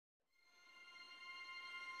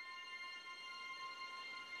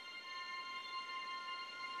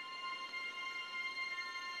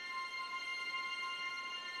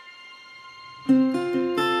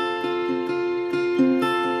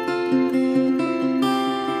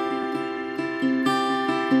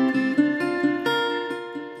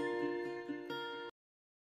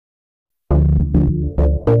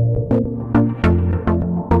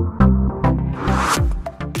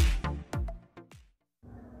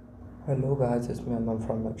Hello guys, it's me Anand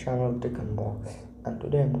from the channel Tech Unbox, and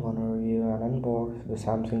today I'm gonna review and unbox the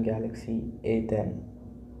Samsung Galaxy A10.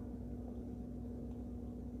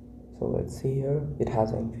 So let's see here. It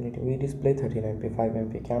has an Infinity V display, 13MP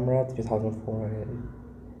 5MP camera, 3400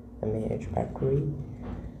 mAh battery,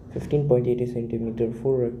 15.80 centimeter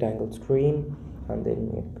full rectangle screen, and then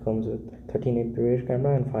it comes with 13MP rear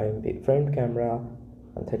camera and 5MP front camera,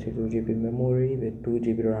 and 32GB memory with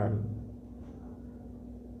 2GB RAM.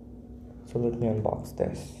 So let me unbox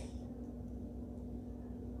this.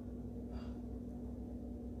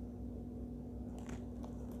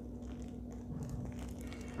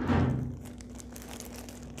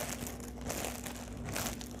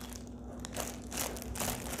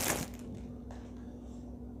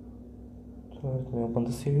 So let me open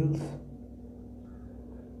the seals.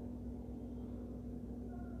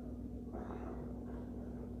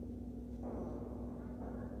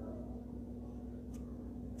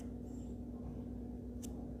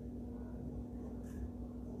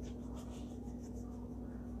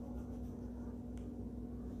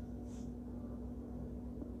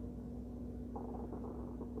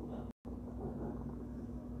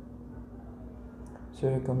 So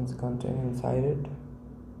here comes the content inside it.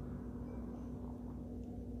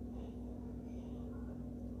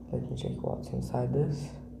 Let me check what's inside this.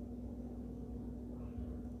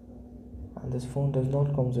 And this phone does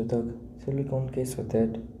not come with a silicone case with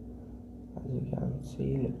it. As you can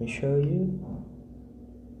see, let me show you.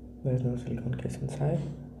 There's no silicone case inside.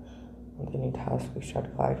 And then it has quick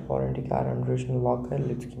start guide, warranty card, and original locker.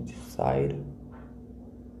 Let's keep this aside.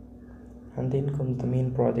 And then comes the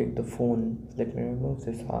main project, the phone. Let me remove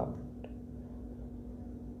this out.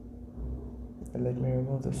 And let me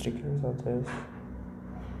remove the stickers of this.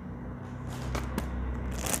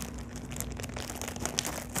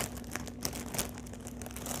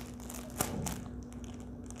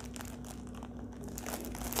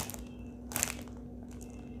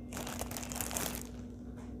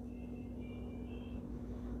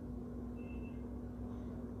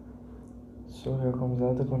 So here comes the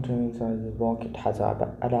other content inside the box. It has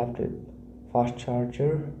an adapted fast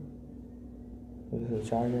charger. This is a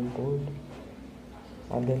charging port,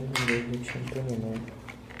 and then there's a something in it,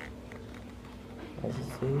 as you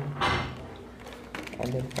see.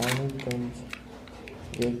 And then finally comes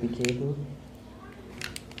USB cable,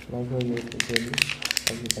 micro USB cable.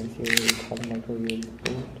 As you can see, it has a micro USB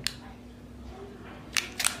port.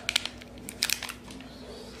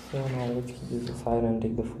 So now let's keep this aside and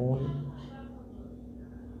take the phone.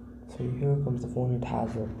 So here comes the phone. It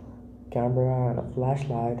has a camera and a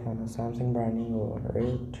flashlight and a Samsung branding over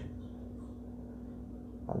it.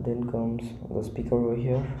 And then comes the speaker over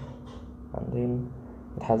here. And then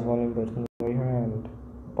it has volume button over here and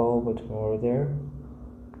power button over there.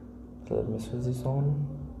 So let me switch this on.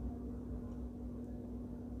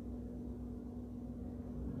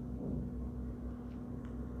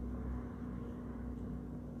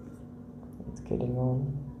 It's getting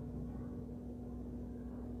on.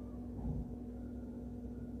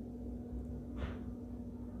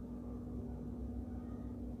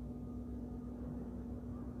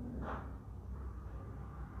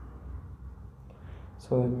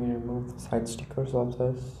 So let me remove the side stickers of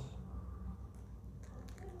this.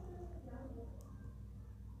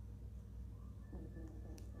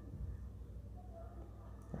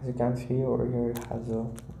 As you can see over here, it has a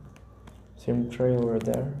SIM tray over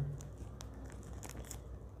there.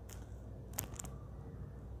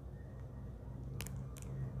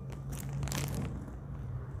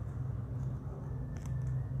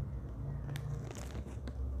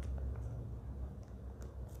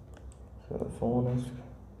 So the phone is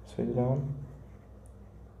switched on.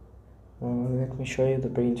 Let me show you the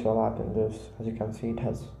pre-install app in this. As you can see, it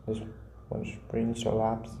has this bunch of pre-install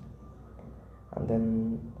apps. And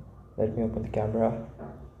then let me open the camera.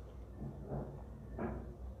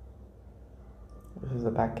 This is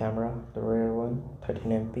the back camera, the rear one,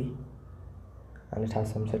 13MP, and it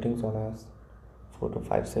has some settings on as 4 to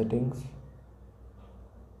 5 settings.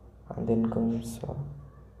 And then comes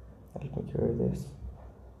let me clear this.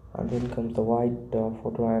 And then comes the wide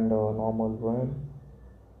photo and normal one.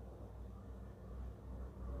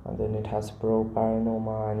 And then it has pro,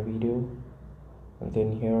 panorama, and video. And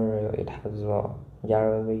then here it has a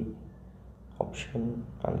gallery option,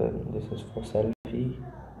 and then this is for selfie.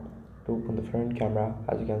 To open the front camera,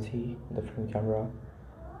 as you can see, the front camera.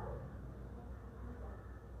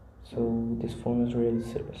 So this phone is really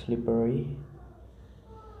slippery,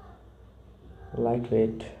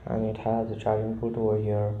 lightweight, and it has a charging port over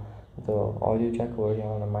here, the audio jack over here,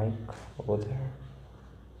 and a mic over there,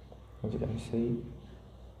 as you can see.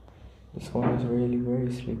 This phone is really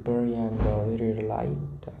very slippery and very light,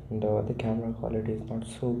 and the camera quality is not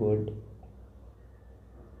so good.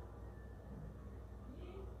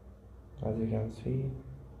 As you can see,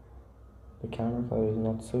 the camera quality is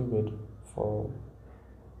not so good for,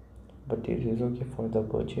 but it is okay for the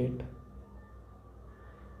budget.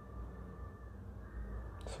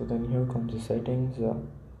 So then here comes the settings.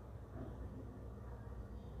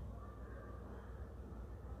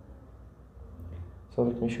 So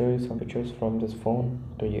let me show you some pictures from this phone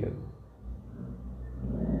to you.